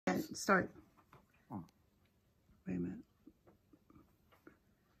minute. Start. Wait a minute.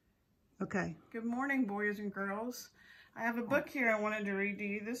 Okay. Good morning, boys and girls. I have a book here I wanted to read to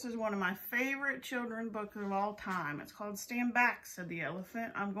you. This is one of my favorite children's books of all time. It's called Stand Back, Said the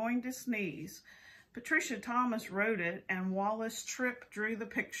Elephant. I'm Going to Sneeze. Patricia Thomas wrote it, and Wallace Tripp drew the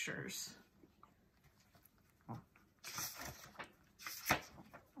pictures.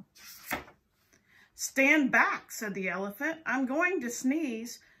 Stand back, said the elephant. I'm going to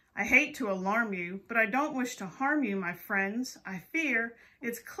sneeze. I hate to alarm you, but I don't wish to harm you, my friends. I fear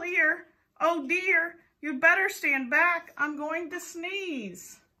it's clear. Oh dear, you'd better stand back. I'm going to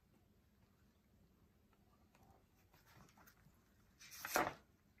sneeze.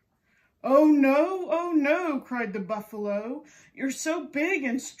 Oh no, cried the buffalo. You're so big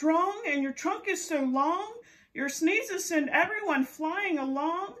and strong, and your trunk is so long. Your sneezes send everyone flying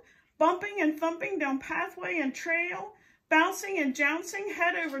along, bumping and thumping down pathway and trail, bouncing and jouncing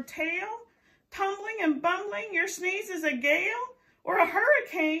head over tail, tumbling and bumbling. Your sneeze is a gale or a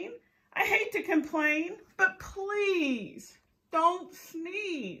hurricane. I hate to complain, but please don't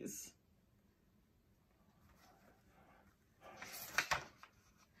sneeze.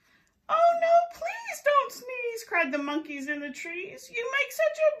 Oh no, please don't sneeze, cried the monkeys in the trees. You make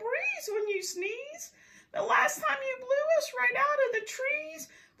such a breeze when you sneeze. The last time you blew us right out of the trees,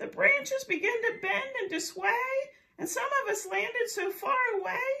 the branches began to bend and to sway, and some of us landed so far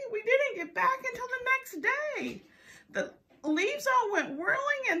away, we didn't get back until the next day. The leaves all went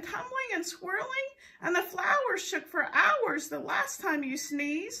whirling and tumbling and swirling, and the flowers shook for hours the last time you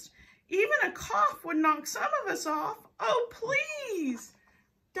sneezed. Even a cough would knock some of us off. Oh, please,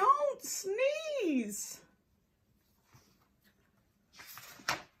 don't sneeze.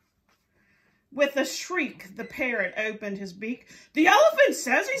 With a shriek, the parrot opened his beak. The elephant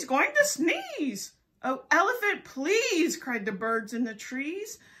says he's going to sneeze. Oh, elephant, please, cried the birds in the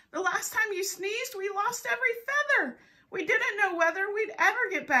trees. The last time you sneezed, we lost every feather. We didn't know whether we'd ever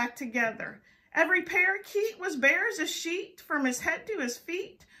get back together. Every parakeet was bare as a sheet from his head to his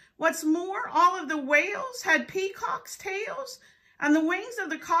feet. What's more, all of the whales had peacocks' tails, and the wings of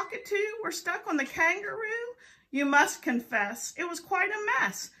the cockatoo were stuck on the kangaroo. You must confess, it was quite a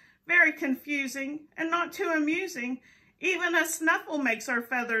mess. Very confusing and not too amusing. Even a snuffle makes our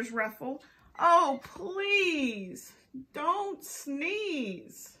feathers ruffle. Oh, please, don't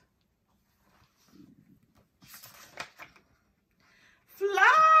sneeze.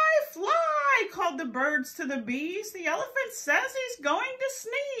 Fly, fly, called the birds to the bees. The elephant says he's going to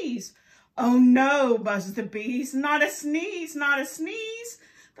sneeze. Oh no, buzzed the bees, not a sneeze, not a sneeze.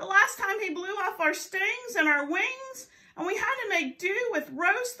 The last time he blew off our stings and our wings, and we had to make do with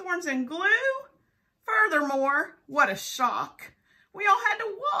rose thorns and glue. Furthermore, what a shock. We all had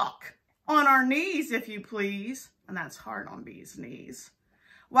to walk on our knees, if you please, and that's hard on bees' knees.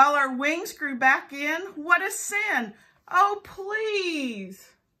 While our wings grew back in, what a sin. Oh, please,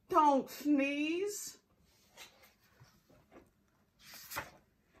 don't sneeze.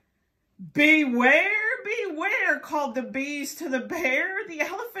 Beware, beware, called the bees to the bear. The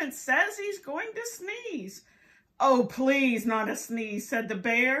elephant says he's going to sneeze. Oh, please, not a sneeze, said the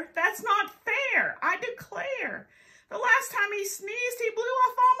bear. That's not fair, I declare. The last time he sneezed, he blew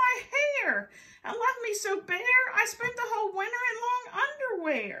off all my hair and left me so bare, I spent the whole winter in long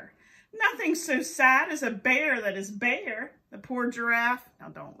underwear. Nothing so sad as a bear that is bare. The poor giraffe, now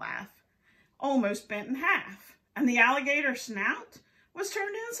don't laugh, almost bent in half. And the alligator snout was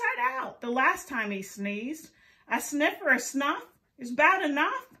turned inside out the last time he sneezed. A sniff or a snuff is bad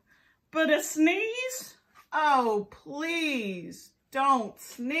enough, but a sneeze? Oh, please, don't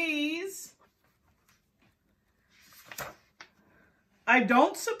sneeze. I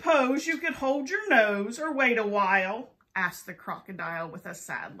don't suppose you could hold your nose or wait a while, asked the crocodile with a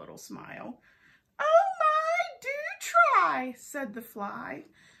sad little smile. Oh my, do try, said the fly.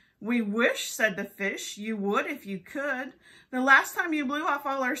 We wish, said the fish, you would if you could. The last time you blew off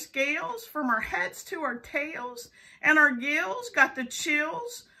all our scales, from our heads to our tails, and our gills got the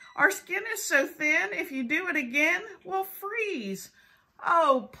chills. Our skin is so thin, if you do it again, we'll freeze.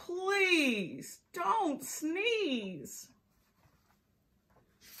 Oh, please, don't sneeze.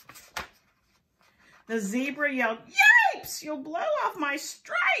 The zebra yelled, yipes, you'll blow off my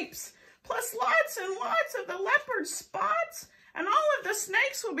stripes, plus lots and lots of the leopard spots, and all of the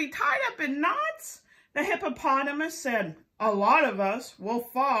snakes will be tied up in knots. The hippopotamus said, a lot of us will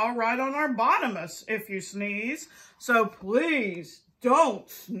fall right on our bottomus if you sneeze, so please don't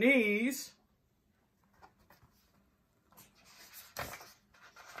sneeze.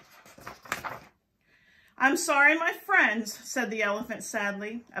 I'm sorry, my friends, said the elephant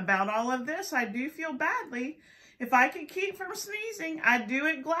sadly. About all of this, I do feel badly. If I could keep from sneezing, I'd do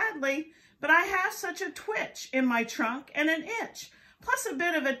it gladly, but I have such a twitch in my trunk and an itch, plus a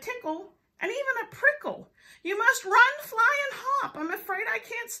bit of a tickle and even a prickle. You must run, fly, and hop. I'm afraid I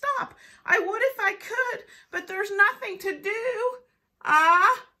can't stop. I would if I could, but there's nothing to do.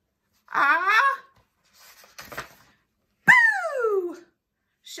 Boo!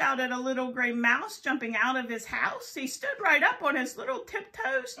 Shouted a little gray mouse, jumping out of his house. He stood right up on his little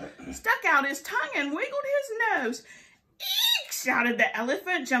tiptoes, stuck out his tongue and wiggled his nose. Eek! Shouted the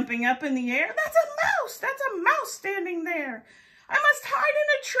elephant, jumping up in the air. That's a mouse! That's a mouse standing there. I must hide in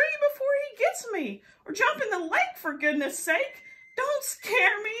a tree before he gets me, or jump in the lake, for goodness sake. Don't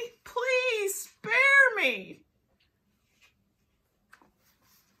scare me. Please spare me.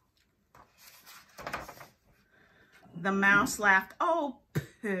 The mouse laughed. Oh,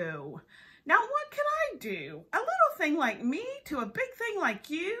 pooh. Now what can I do? A little thing like me to a big thing like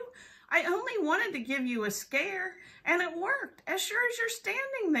you? I only wanted to give you a scare, and it worked, as sure as you're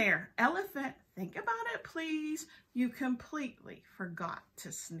standing there. Elephant, think about it, please. You completely forgot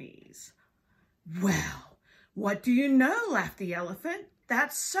to sneeze. Well, what do you know, laughed the elephant.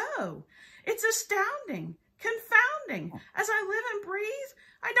 That's so. It's astounding, confounding. As I live and breathe,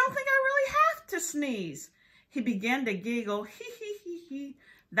 I don't think I really have to sneeze. He began to giggle. Hee, hee, hee, hee.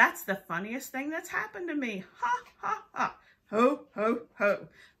 That's the funniest thing that's happened to me. Ha, ha, ha. Ho, ho, ho.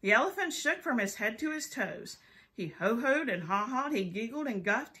 The elephant shook from his head to his toes. He ho-hoed and ha-ha'd, he giggled and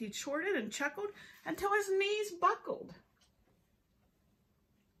guffed, he chortled and chuckled until his knees buckled.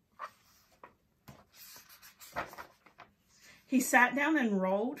 He sat down and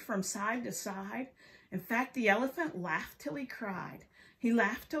rolled from side to side. In fact, the elephant laughed till he cried. He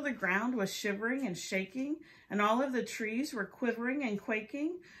laughed till the ground was shivering and shaking, and all of the trees were quivering and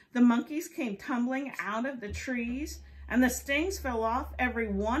quaking. The monkeys came tumbling out of the trees, and the stings fell off every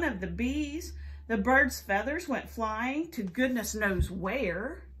one of the bees. The birds' feathers went flying to goodness knows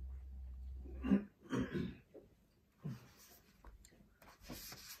where.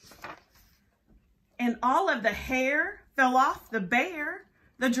 And all of the hair fell off the bear.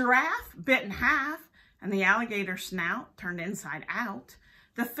 The giraffe bit in half, and the alligator snout turned inside out.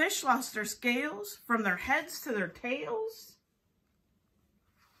 The fish lost their scales from their heads to their tails.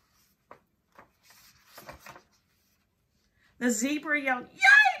 The zebra yelled,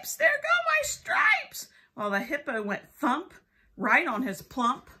 "Yipes, there go my stripes!" While the hippo went thump right on his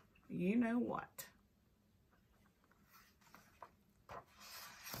plump, you know what.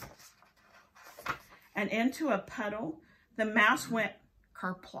 And into a puddle, the mouse went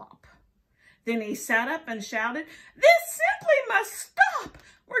kerplop. Then he sat up and shouted, "This simply must stop!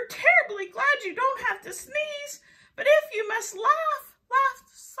 We're terribly glad you don't have to sneeze, but if you must laugh,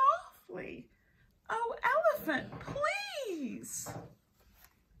 laugh softly. Oh, elephant, please."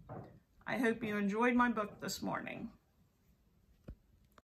 I hope you enjoyed my book this morning.